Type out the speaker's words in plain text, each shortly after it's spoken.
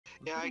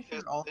I'm Yeah, I pretty guess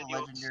sure all the then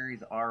you'll.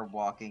 legendaries are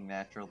walking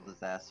natural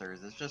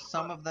disasters. It's just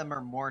some of them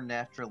are more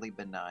naturally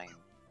benign.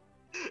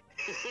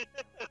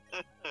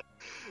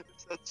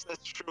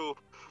 That's true,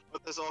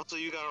 but there's also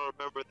you gotta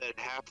remember that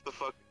half the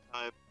fucking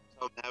time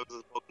something happens in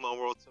the Pokemon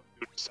world, some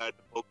dude decided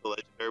to poke the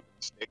legendary with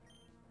a stick.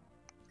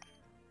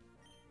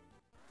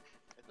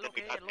 And then Look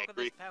he here, got look at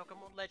angry. this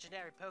Pokemon,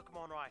 legendary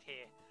Pokemon right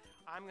here.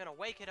 I'm gonna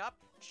wake it up,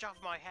 shove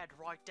my head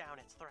right down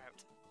its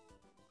throat.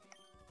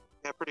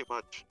 Yeah, pretty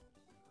much.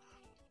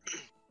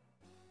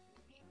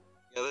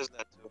 Yeah, there's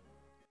that too.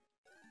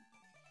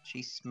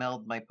 She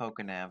smelled my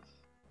Pokenav.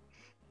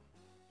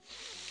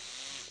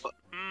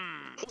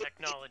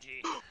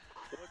 Technology.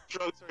 What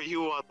drugs are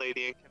you on,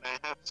 lady, and can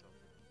I have some?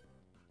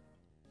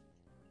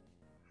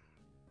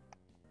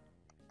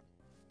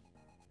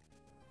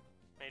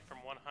 Made from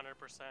 100%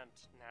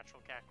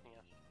 natural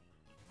cacnea.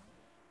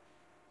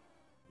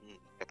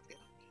 Cacnea.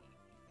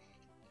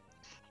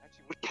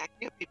 Actually, would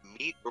cacnea be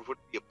meat or would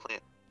it be a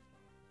plant?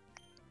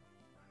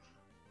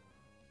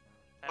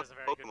 That is a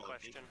very good Pokemon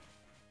question.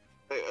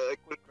 Like,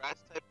 would grass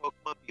type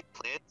Pokemon be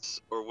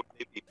plants or would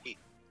they be meat?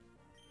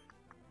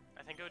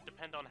 I think it would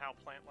depend on how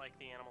plant-like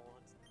the animal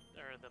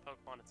or the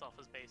Pokemon itself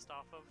is based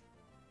off of.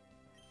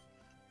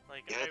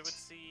 Like, Yes. I would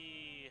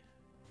see...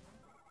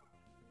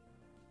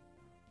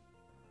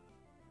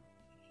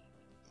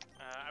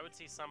 I would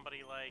see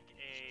somebody like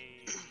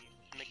a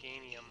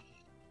Meganium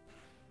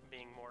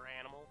being more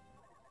animal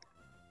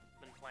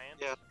than plant.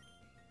 Yeah.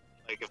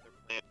 Like if they're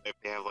plant, if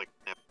they have like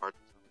plant parts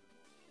or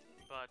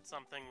something. But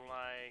something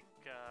like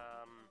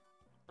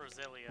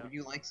Roselia. Would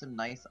you like some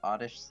nice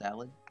oddish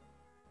salad?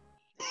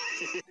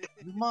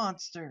 You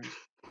monster!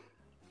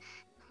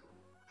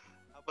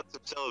 How about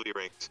some celery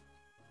rings?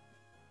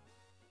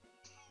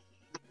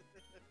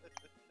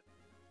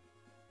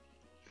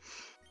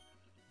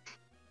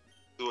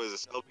 So is a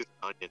celery's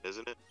an onion,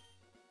 isn't it?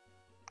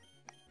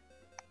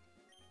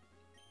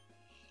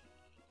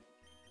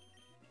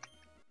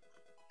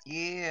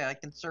 Yeah, I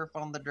can surf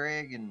on the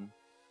dragon.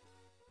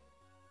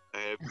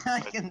 I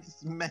I can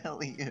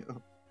smell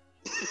you.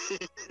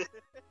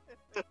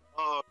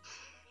 Oh,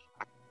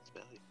 I can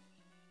smell you.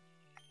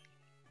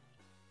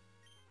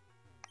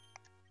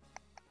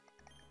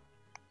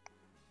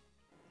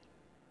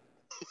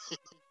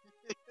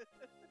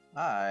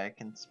 I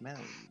can smell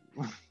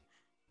you.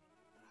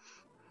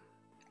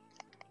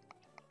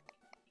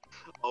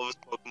 All of his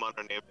Pokemon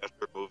are named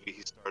after a movie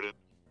he started.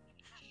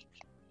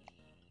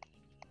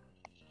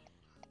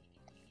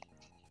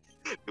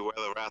 Beware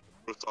the wrath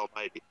of Bruce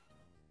Almighty.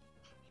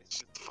 It's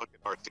just fucking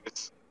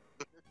Arceus.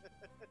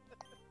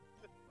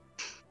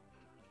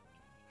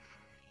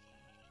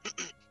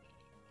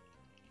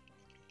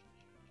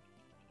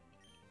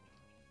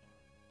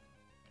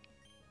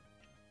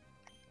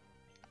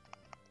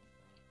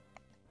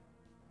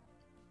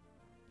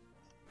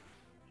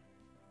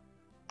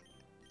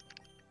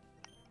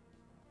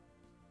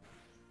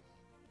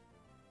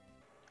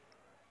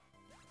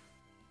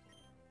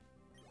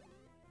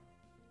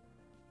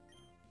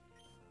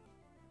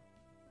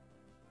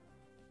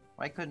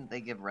 Why couldn't they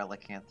give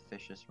Relicanth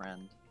Vicious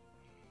Rend?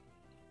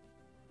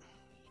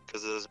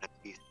 Because it doesn't have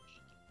teeth.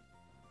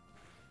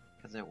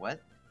 Cause it what?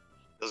 It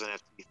doesn't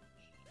have teeth.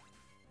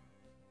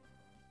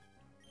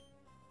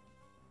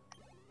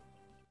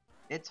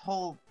 Its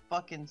whole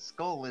fucking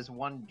skull is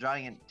one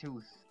giant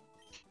tooth.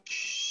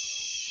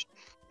 Shh.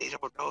 They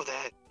don't know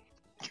that.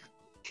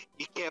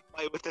 You can't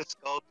fight with a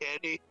skull, can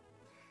he?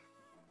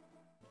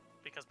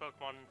 Because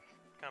Pokemon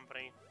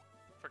Company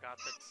forgot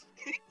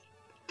that.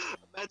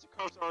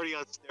 Magikarp's already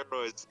on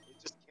steroids.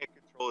 It just can't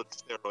control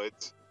its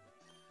steroids.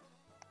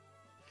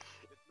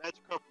 If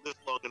Magikarp lives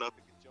long enough,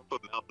 it can jump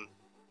a mountain.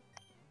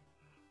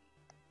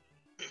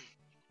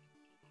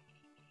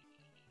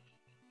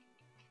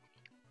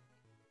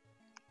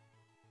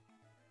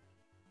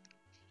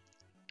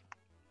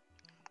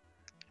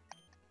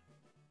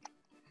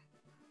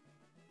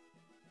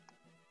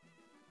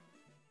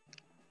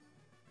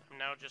 I'm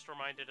now just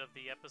reminded of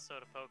the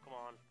episode of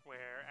Pokemon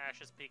where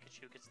Ash's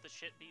Pikachu gets the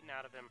shit beaten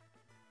out of him.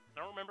 I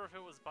don't remember if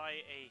it was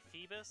by a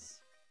Phoebus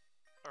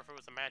or if it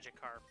was a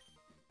Magikarp.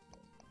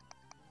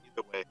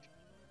 Either way.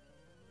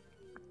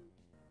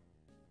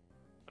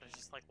 But it's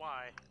just like,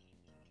 why?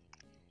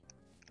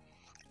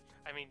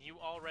 I mean, you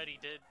already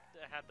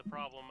had the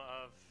problem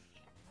of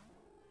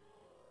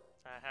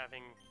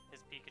having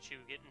his Pikachu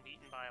getting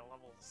beaten by a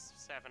level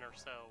 7 or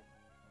so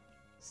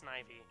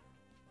Snivy.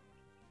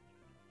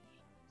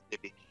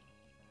 Maybe.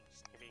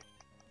 Snivy.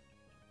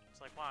 It's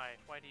like, why?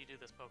 Why do you do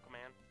this,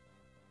 Pokemon?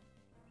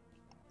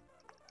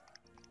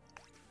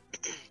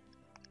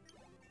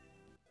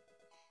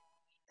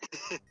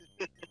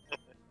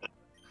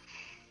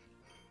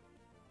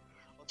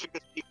 Also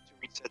because Pikachu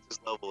resets his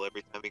level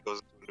every time he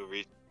goes into a new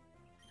region.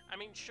 I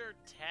mean, sure,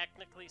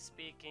 technically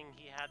speaking,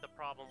 he had the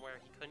problem where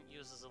he couldn't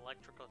use his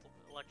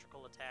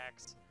electrical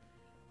attacks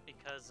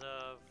because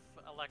of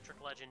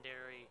Electric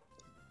Legendary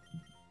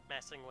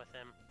messing with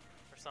him,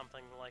 or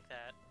something like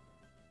that.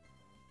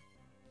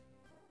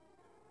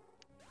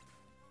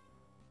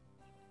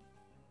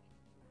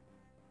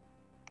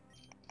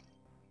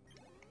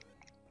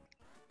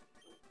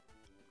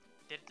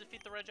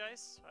 defeat the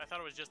Regice? I thought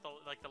it was just the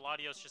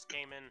Latios just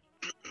came in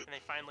and they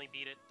finally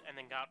beat it and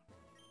then got.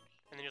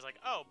 And then he was like,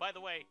 oh, by the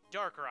way,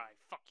 Darker Eye,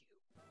 fuck you.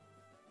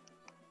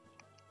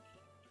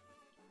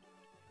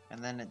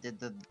 And then it did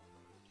the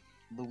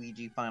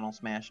Luigi Final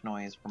Smash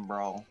noise from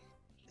Brawl.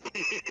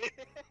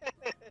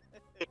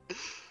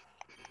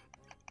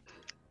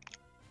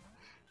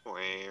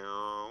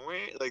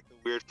 Like the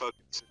weird fucking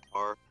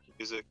sitar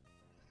music.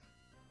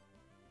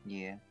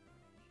 Yeah.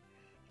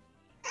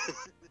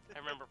 I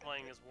remember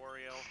playing as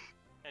Wario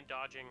and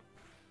dodging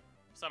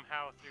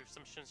somehow through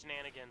some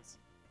shenanigans.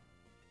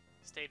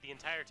 Stayed the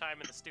entire time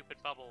in the stupid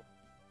bubble,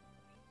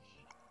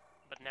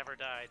 but never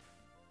died.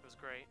 It was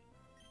great.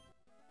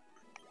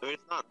 I mean,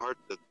 it's not hard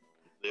to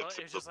live Well, it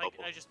through was the just like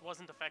bubble. I just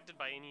wasn't affected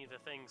by any of the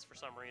things for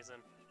some reason.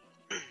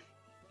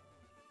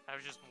 I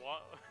was just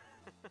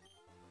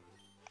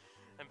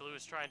and Blue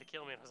was trying to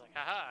kill me, and I was like,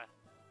 haha.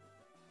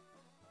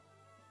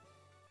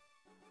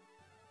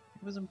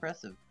 It was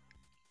impressive.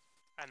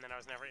 And then I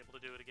was never able to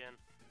do it again.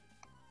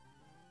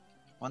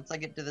 Once I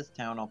get to this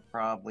town, I'll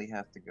probably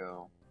have to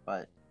go,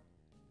 but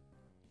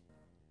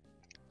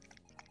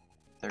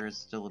there is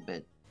still a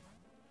bit.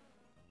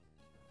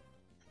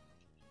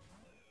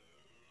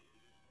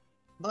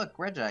 Look,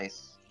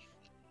 Regice!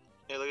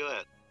 Hey, look at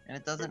that. And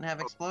it doesn't have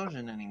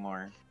explosion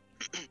anymore.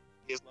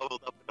 He has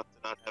leveled up enough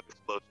to not have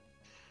explosion.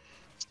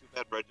 It's too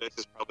bad Regice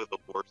is probably the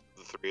worst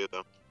of the three of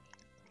them.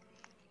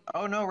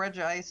 Oh no,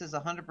 Regice is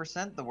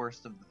 100% the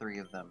worst of the three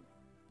of them.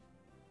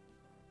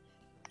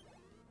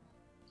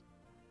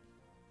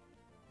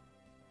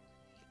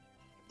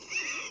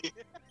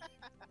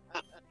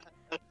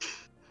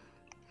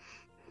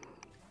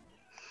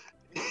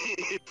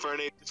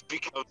 Infernape just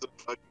becomes a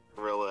fucking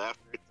gorilla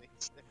after it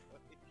takes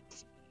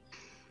steroids.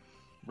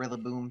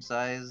 Rillaboom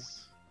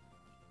size.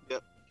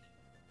 Yep.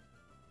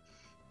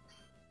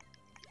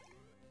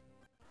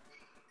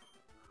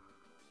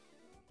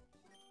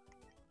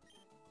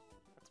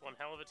 That's one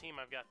hell of a team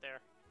I've got there.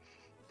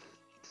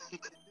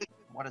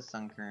 What is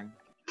Sunkern?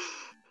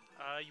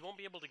 You won't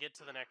be able to get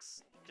to the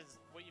next, because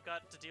what you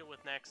got to deal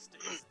with next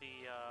is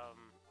the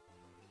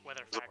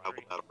weather There's a rival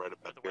factory, battle right or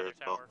about the here weather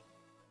as well. tower.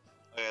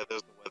 Oh yeah,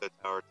 there's the weather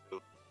tower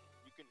too.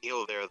 You can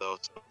heal there though,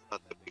 so it's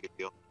not that big a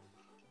deal.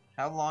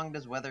 How long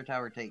does Weather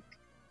Tower take?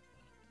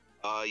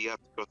 You have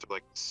to go through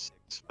like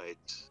 6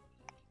 fights.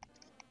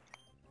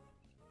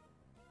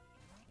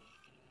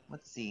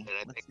 Let's see. And I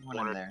Let's think see when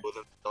one I'm or there. two of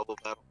them double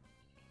battle.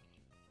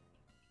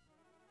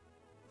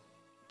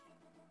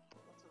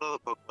 What's another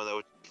Pokemon that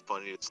would be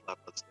funny to slap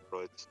on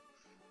steroids?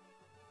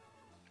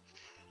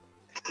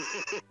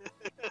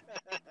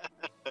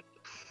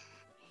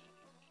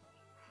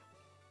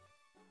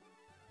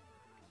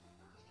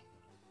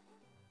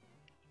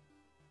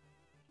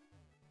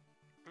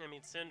 I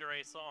mean,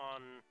 Cinderace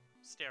on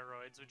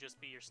steroids would just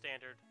be your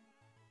standard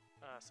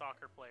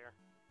soccer player.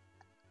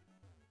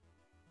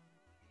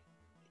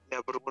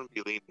 Yeah, but it wouldn't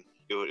be lean.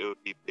 It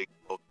would be big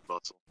bulky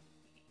muscle.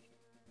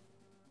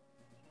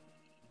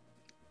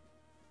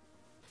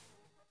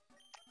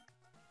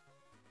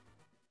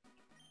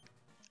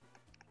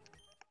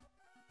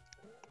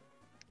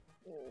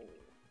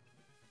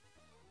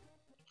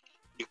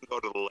 You can go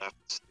to the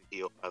left to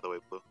heal, by the way,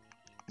 Blue.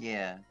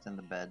 Yeah, it's in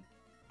the bed.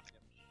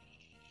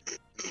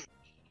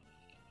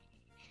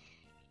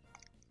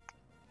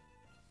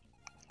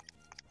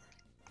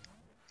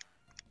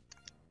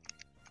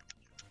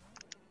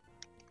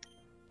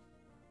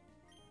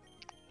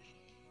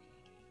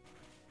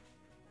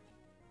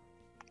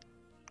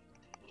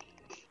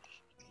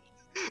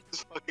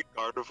 This fucking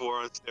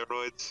carnivore on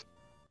steroids.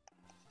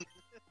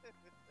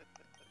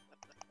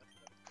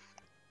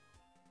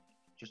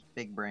 Just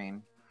big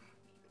brain.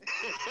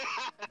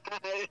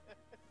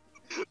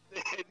 The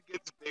head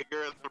gets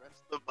bigger and the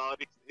rest of the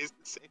body stays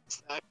the same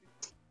size.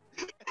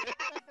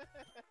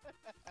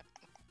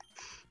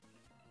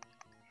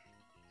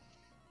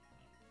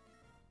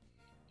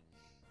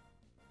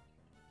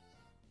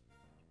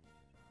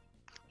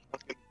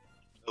 Fucking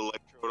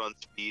electrode on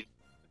speed.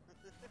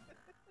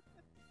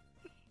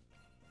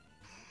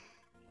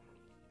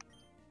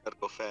 Gotta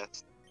go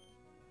fast.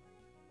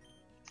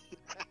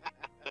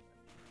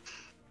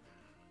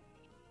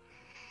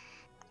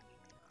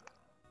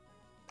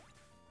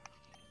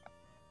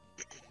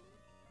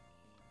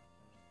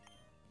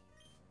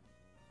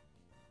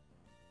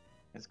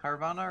 Is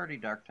Carvana already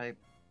dark type?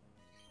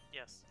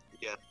 Yes.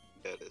 Yeah,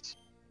 it is.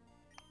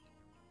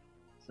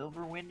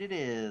 Silverwind it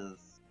is.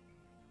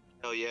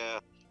 Hell yeah.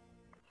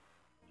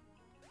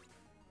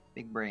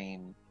 Big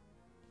brain.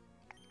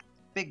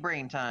 Big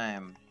brain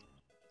time.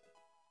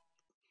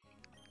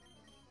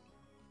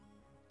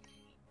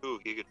 Ooh,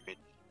 Giga Drain.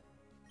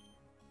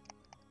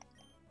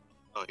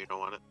 Oh, you don't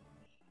want it?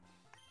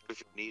 What if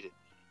you need it?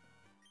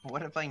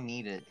 What if I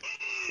need it?